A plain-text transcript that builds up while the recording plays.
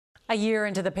A year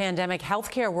into the pandemic,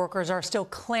 healthcare workers are still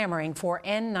clamoring for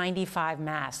N95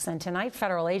 masks. And tonight,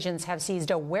 federal agents have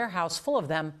seized a warehouse full of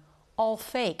them, all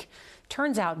fake.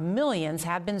 Turns out millions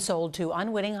have been sold to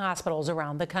unwitting hospitals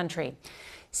around the country.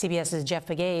 CBS's Jeff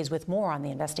Pegues with more on the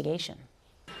investigation.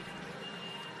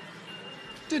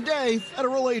 Today,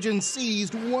 federal agents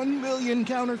seized 1 million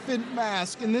counterfeit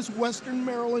masks in this Western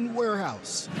Maryland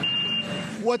warehouse.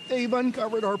 What they've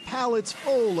uncovered are pallets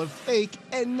full of fake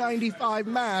N95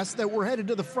 masks that were headed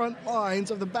to the front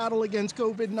lines of the battle against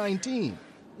COVID-19.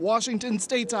 Washington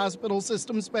State's hospital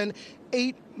system spent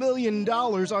 $8 million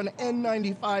on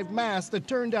N95 masks that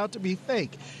turned out to be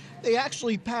fake. They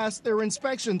actually passed their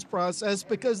inspections process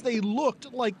because they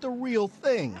looked like the real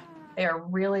thing. They are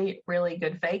really, really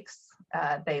good fakes.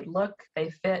 They look,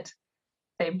 they fit,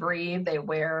 they breathe, they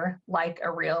wear like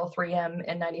a real 3M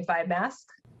N95 mask.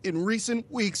 In recent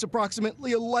weeks,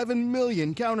 approximately 11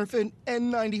 million counterfeit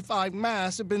N95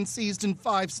 masks have been seized in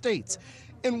 5 states.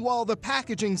 And while the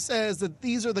packaging says that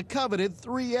these are the coveted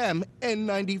 3M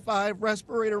N95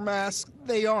 respirator masks,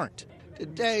 they aren't.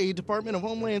 Today, Department of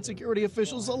Homeland Security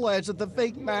officials allege that the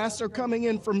fake masks are coming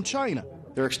in from China.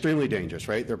 They're extremely dangerous,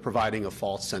 right? They're providing a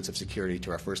false sense of security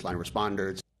to our first-line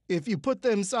responders. If you put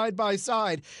them side by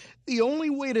side, the only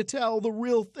way to tell the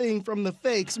real thing from the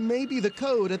fakes may be the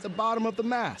code at the bottom of the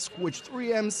mask, which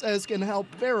 3M says can help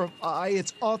verify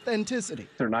its authenticity.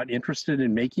 They're not interested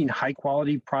in making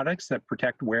high-quality products that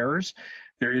protect wearers.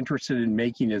 They're interested in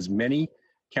making as many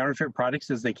counterfeit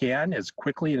products as they can, as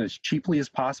quickly and as cheaply as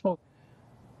possible.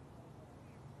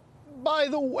 By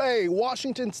the way,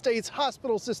 Washington State's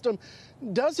hospital system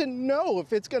doesn't know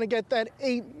if it's going to get that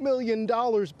 $8 million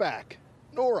back.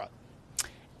 Nora.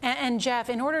 And Jeff,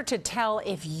 in order to tell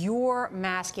if your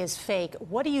mask is fake,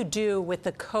 what do you do with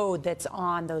the code that's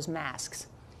on those masks?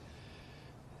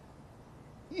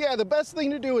 Yeah, the best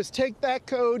thing to do is take that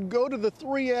code, go to the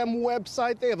 3M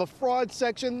website. They have a fraud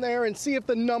section there and see if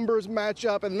the numbers match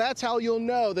up. And that's how you'll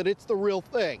know that it's the real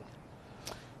thing.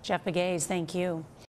 Jeff Pegues, thank you.